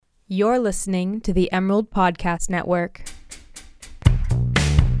You're listening to the Emerald Podcast Network.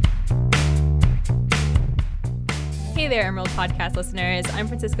 Hey there, Emerald Podcast listeners. I'm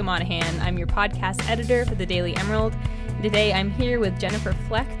Franziska Monahan. I'm your podcast editor for the Daily Emerald. Today I'm here with Jennifer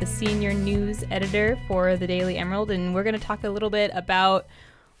Fleck, the senior news editor for the Daily Emerald, and we're going to talk a little bit about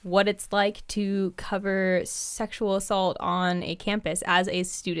what it's like to cover sexual assault on a campus as a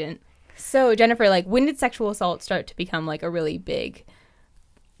student. So, Jennifer, when did sexual assault start to become a really big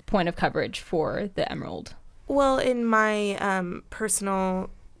point of coverage for the Emerald? Well, in my personal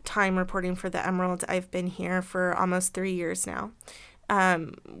time reporting for the Emerald, I've been here for almost 3 years now.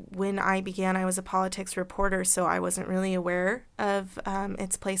 When I began, I was a politics reporter, so I wasn't really aware of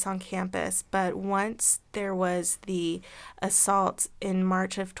its place on campus. But once there was the assault in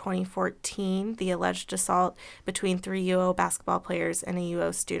March of 2014, the alleged assault between 3 UO basketball players and a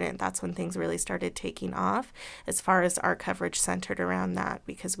UO student, that's when things really started taking off as far as our coverage centered around that,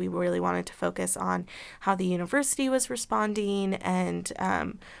 because we really wanted to focus on how the university was responding and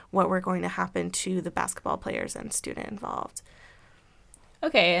what were going to happen to the basketball players and student involved.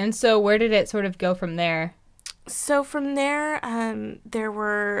 Okay, and so where did it sort of go from there? So from there, there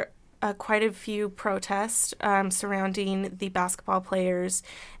were quite a few protests surrounding the basketball players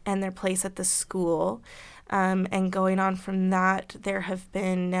and their place at the school. And going on from that, there have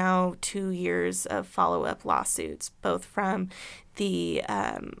been now 2 years of follow-up lawsuits, both from the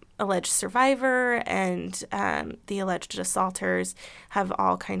alleged survivor and the alleged assaulters have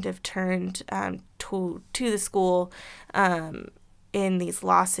all kind of turned to the school in these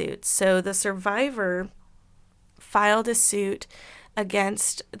lawsuits. So the survivor filed a suit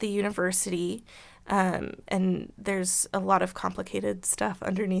against the university, and there's a lot of complicated stuff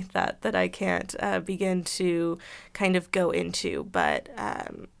underneath that I can't begin to kind of go into, but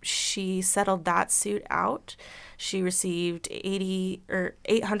she settled that suit out. She received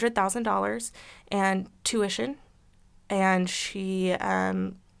 $800,000 and tuition, and she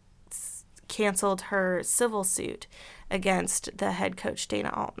canceled her civil suit against the head coach,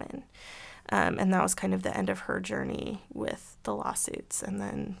 Dana Altman. And that was kind of the end of her journey with the lawsuits. And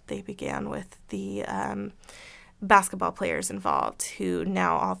then they began with the basketball players involved, who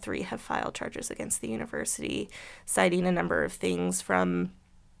now all three have filed charges against the university, citing a number of things from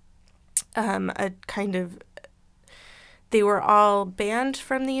they were all banned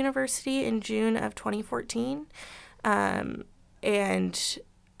from the university in June of 2014. And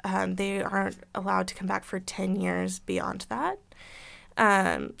they aren't allowed to come back for 10 years beyond that.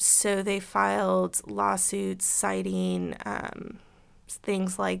 So they filed lawsuits citing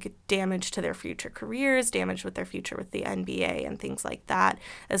things like damage to their future careers, damage with their future with the NBA, and things like that,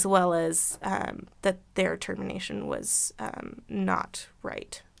 as well as that their termination was not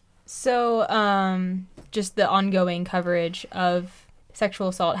right. So just the ongoing coverage of sexual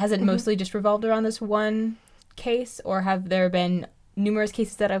assault, has it mostly just revolved around this one case, or have there been numerous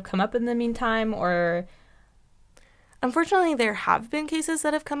cases that have come up in the meantime, or? Unfortunately, there have been cases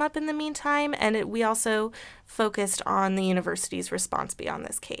that have come up in the meantime, and we also focused on the university's response beyond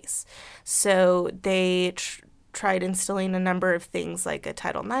this case. So they tried instilling a number of things like a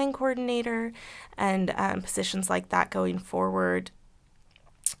Title IX coordinator and positions like that going forward.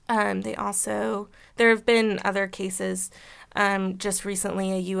 There have been other cases. Just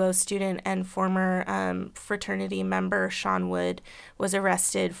recently, a UO student and former fraternity member, Sean Wood, was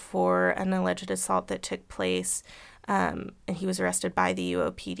arrested for an alleged assault that took place, and he was arrested by the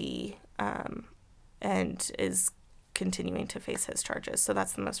UOPD and is continuing to face his charges. So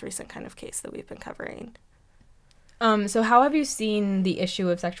that's the most recent kind of case that we've been covering. So how have you seen the issue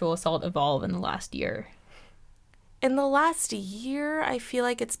of sexual assault evolve in the last year? In the last year, I feel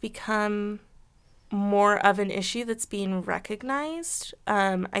like it's become more of an issue that's being recognized.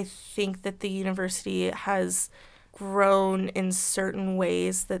 I think that the university has grown in certain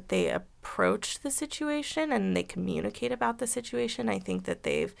ways that they approach the situation and they communicate about the situation. I think that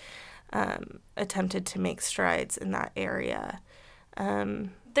they've attempted to make strides in that area.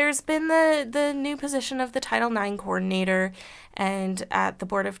 There's been the new position of the Title IX coordinator, and at the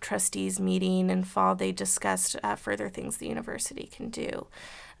Board of Trustees meeting in fall, they discussed further things the university can do.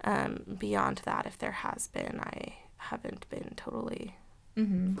 Beyond that, if there has been, I haven't been totally.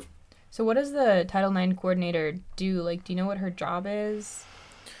 Mm-hmm. So what does the Title IX coordinator do? Do you know what her job is?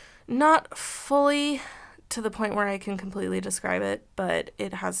 Not fully to the point where I can completely describe it, but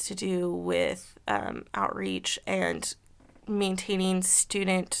it has to do with outreach and maintaining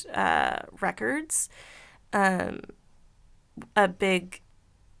student records. A big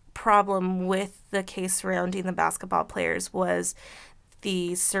problem with the case surrounding the basketball players was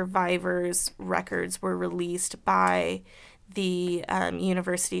the survivors' records were released by the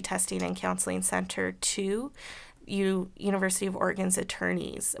University Testing and Counseling Center to University of Oregon's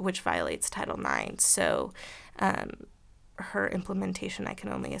attorneys, which violates Title IX. So her implementation, I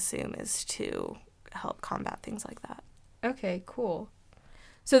can only assume, is to help combat things like that. Okay, cool.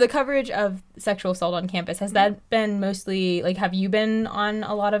 So the coverage of sexual assault on campus, has that been mostly, like, have you been on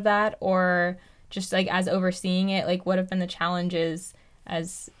a lot of that, or just, like, as overseeing it? Like, what have been the challenges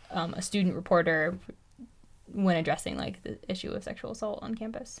as a student reporter when addressing, like, the issue of sexual assault on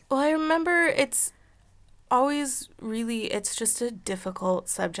campus? Well, I remember it's just a difficult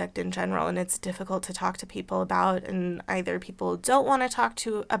subject in general, and it's difficult to talk to people about, and either people don't want to talk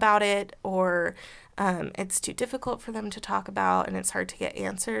to about it, or it's too difficult for them to talk about, and it's hard to get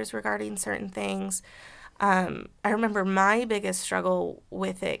answers regarding certain things. I remember my biggest struggle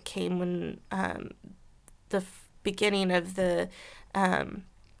with it came when the beginning of the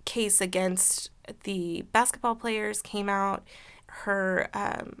case against the basketball players came out. Her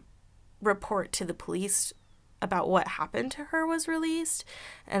report to the police about what happened to her was released,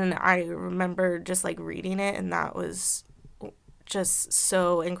 and I remember just, like, reading it, and that was just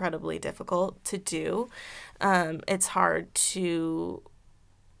so incredibly difficult to do. It's hard to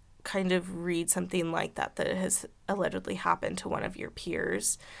kind of read something like that has allegedly happened to one of your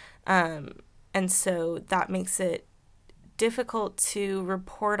peers, and so that makes it difficult to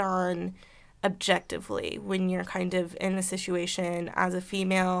report on objectively when you're kind of in a situation as a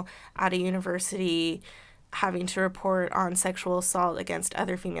female at a university having to report on sexual assault against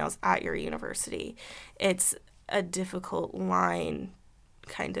other females at your university. It's a difficult line,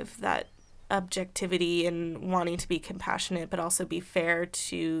 kind of, that objectivity and wanting to be compassionate but also be fair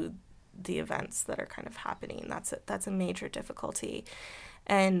to the events that are kind of happening. That's a major difficulty.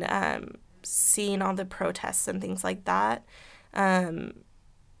 And seeing all the protests and things like that,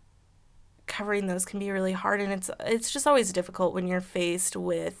 covering those can be really hard, and it's just always difficult when you're faced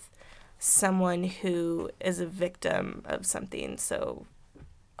with someone who is a victim of something so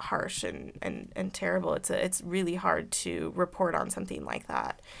harsh and terrible. It's really hard to report on something like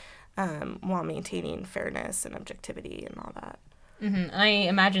that while maintaining fairness and objectivity and all that. Mm-hmm. I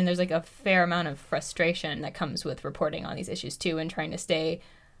imagine there's, like, a fair amount of frustration that comes with reporting on these issues too, and trying to stay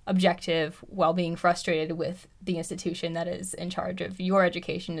objective while being frustrated with the institution that is in charge of your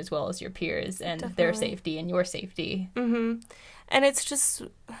education as well as your peers and Definitely. Their safety and your safety. Mm-hmm. And it's just,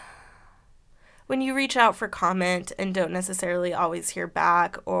 when you reach out for comment and don't necessarily always hear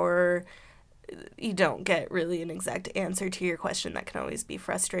back, or you don't get really an exact answer to your question, that can always be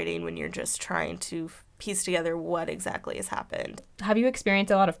frustrating when you're just trying to piece together what exactly has happened. Have you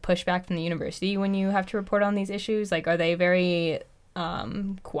experienced a lot of pushback from the university when you have to report on these issues? Like, are they very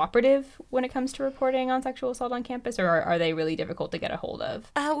cooperative when it comes to reporting on sexual assault on campus, or are they really difficult to get a hold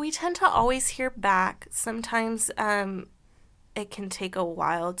of? We tend to always hear back. Sometimes it can take a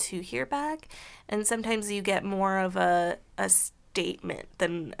while to hear back, and sometimes you get more of a statement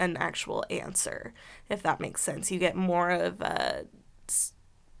than an actual answer, if that makes sense. You get more of a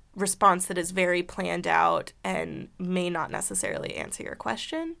response that is very planned out and may not necessarily answer your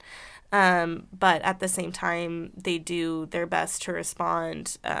question, but at the same time, they do their best to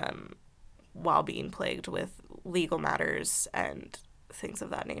respond while being plagued with legal matters and things of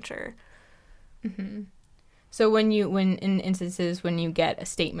that nature. Mm-hmm. So when in instances when you get a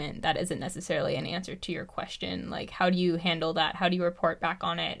statement that isn't necessarily an answer to your question, like, how do you handle that? How do you report back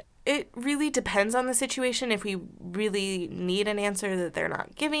on it? It really depends on the situation. If we really need an answer that they're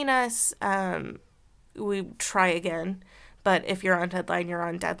not giving us, we try again. But if you're on deadline, you're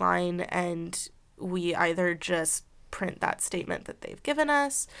on deadline, and we either just print that statement that they've given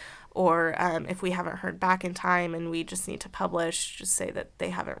us, or if we haven't heard back in time and we just need to publish, just say that they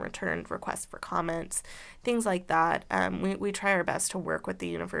haven't returned requests for comments, things like that. We try our best to work with the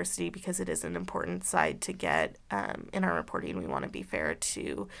university because it is an important side to get in our reporting. We want to be fair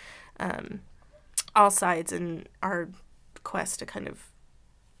to all sides in our quest to kind of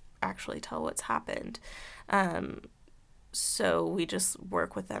actually tell what's happened. So we just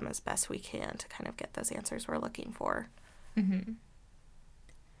work with them as best we can to kind of get those answers we're looking for. Mm-hmm.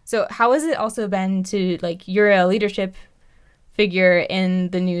 So how has it also been to, like, you're a leadership figure in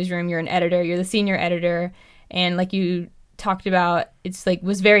the newsroom, you're an editor, you're the senior editor, and like you talked about, it's like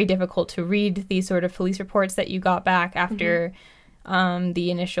was very difficult to read these sort of police reports that you got back after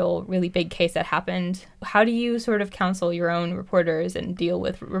the initial really big case that happened. How do you sort of counsel your own reporters and deal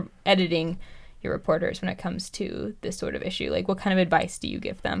with editing your reporters when it comes to this sort of issue? Like, what kind of advice do you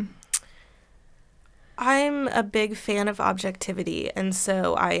give them? I'm a big fan of objectivity, and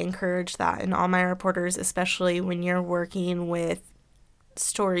so I encourage that in all my reporters, especially when you're working with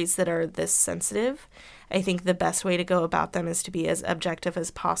stories that are this sensitive, I think the best way to go about them is to be as objective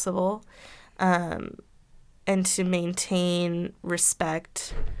as possible, and to maintain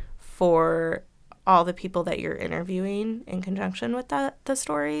respect for all the people that you're interviewing in conjunction with the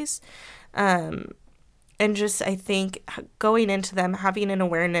stories. And just, I think, going into them, having an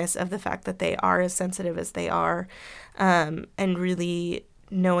awareness of the fact that they are as sensitive as they are, and really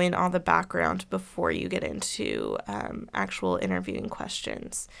knowing all the background before you get into actual interviewing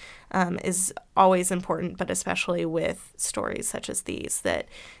questions is always important, but especially with stories such as these that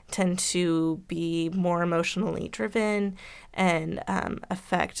tend to be more emotionally driven and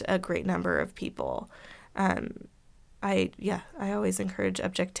affect a great number of people. I always encourage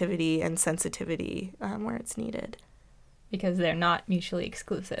objectivity and sensitivity where it's needed. Because they're not mutually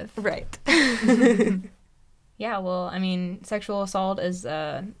exclusive. Right. Yeah, well, I mean, sexual assault is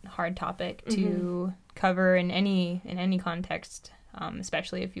a hard topic to cover in any context,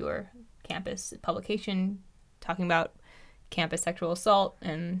 especially if you're campus publication talking about campus sexual assault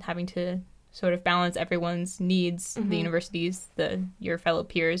and having to sort of balance everyone's needs, the universities, your fellow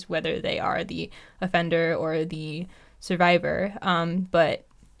peers, whether they are the offender or the survivor. But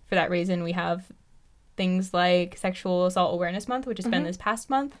for that reason, we have things like Sexual Assault Awareness Month, which has been this past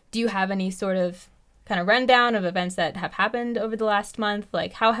month. Do you have any sort of kind of rundown of events that have happened over the last month?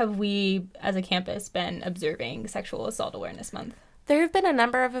 Like, how have we as a campus been observing Sexual Assault Awareness Month? There have been a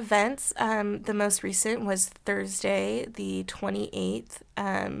number of events. The most recent was Thursday, the 28th,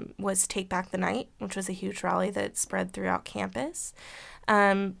 was Take Back the Night, which was a huge rally that spread throughout campus.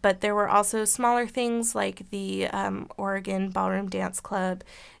 But there were also smaller things like the Oregon Ballroom Dance Club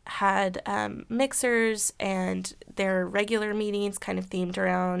had mixers, and their regular meetings kind of themed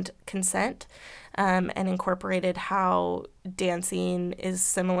around consent, and incorporated how dancing is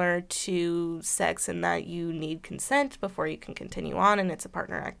similar to sex in that you need consent before you can continue on, and it's a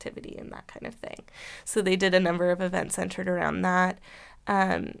partner activity and that kind of thing. So they did a number of events centered around that.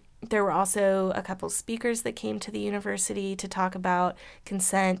 There were also a couple speakers that came to the university to talk about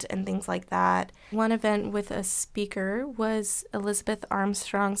consent and things like that. One event with a speaker was Elizabeth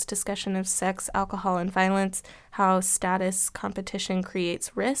Armstrong's discussion of sex, alcohol, and violence, how status competition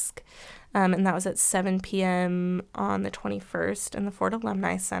creates risk. And that was at 7 p.m. on the 21st in the Ford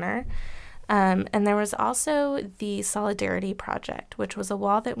Alumni Center. And there was also the Solidarity Project, which was a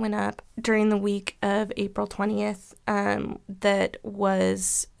wall that went up during the week of April 20th that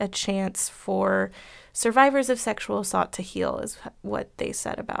was a chance for survivors of sexual assault to heal, is what they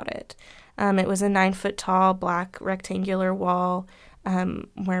said about it. It was a 9-foot-tall black rectangular wall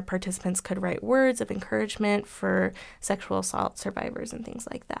where participants could write words of encouragement for sexual assault survivors and things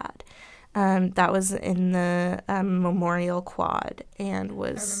like that. That was in the Memorial Quad and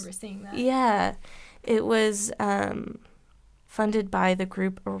was... I remember seeing that. Yeah. It was funded by the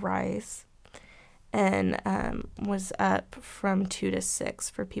group Arise and was up from 2 to 6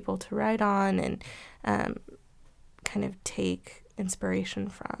 for people to write on and kind of take inspiration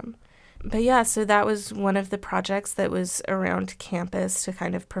from. But yeah, so that was one of the projects that was around campus to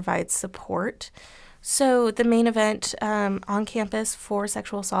kind of provide support. So the main event on campus for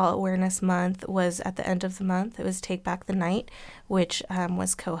Sexual Assault Awareness Month was at the end of the month. It was Take Back the Night, which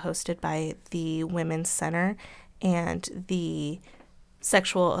was co-hosted by the Women's Center and the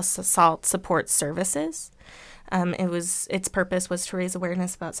Sexual Assault Support Services. Its purpose was to raise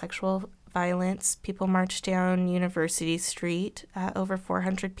awareness about sexual violence. People marched down University Street. Over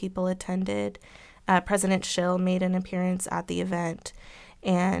 400 people attended. President Schill made an appearance at the event,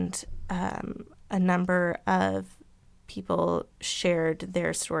 and a number of people shared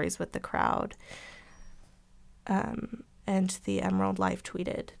their stories with the crowd. And the Emerald live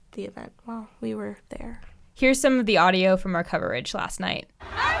tweeted the event while we were there. Here's some of the audio from our coverage last night.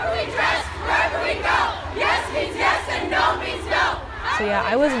 However we dress, wherever we go, yes means yes and no means no. So yeah,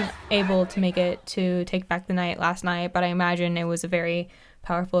 I wasn't able to make it to Take Back the Night last night, but I imagine it was a very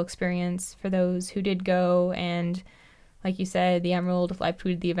powerful experience for those who did go. And like you said, the Emerald live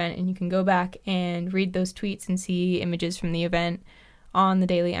tweeted the event, and you can go back and read those tweets and see images from the event on the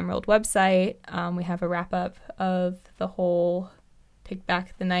Daily Emerald website. We have a wrap-up of the whole Take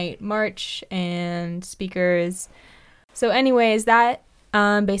Back the Night march and speakers. So anyways, that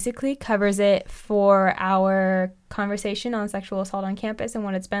basically covers it for our conversation on sexual assault on campus and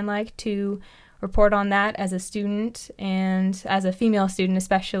what it's been like to report on that as a student, and as a female student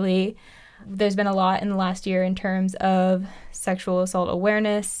especially. There's been a lot in the last year in terms of sexual assault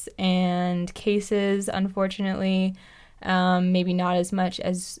awareness and cases, unfortunately. Maybe not as much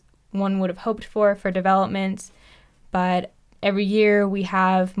as one would have hoped for development, but every year we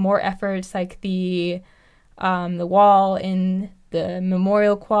have more efforts like the wall in the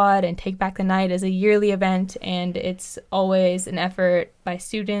Memorial Quad and Take Back the Night is a yearly event, and it's always an effort by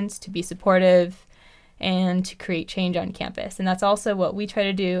students to be supportive and to create change on campus. And that's also what we try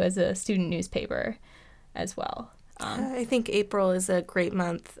to do as a student newspaper as well. I think April is a great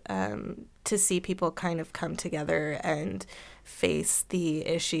month to see people kind of come together and face the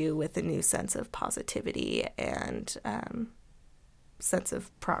issue with a new sense of positivity and sense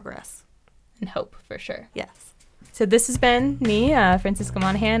of progress. And hope, for sure. Yes. So this has been me, Franziska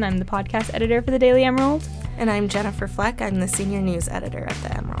Monahan. I'm the podcast editor for the Daily Emerald. And I'm Jennifer Fleck. I'm the senior news editor at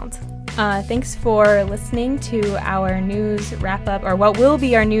the Emerald. Thanks for listening to our news wrap-up, or what will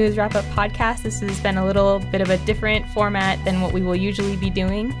be our news wrap-up podcast. This has been a little bit of a different format than what we will usually be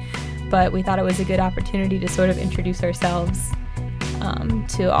doing, but we thought it was a good opportunity to sort of introduce ourselves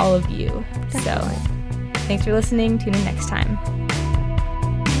to all of you. Definitely. So thanks for listening. Tune in next time.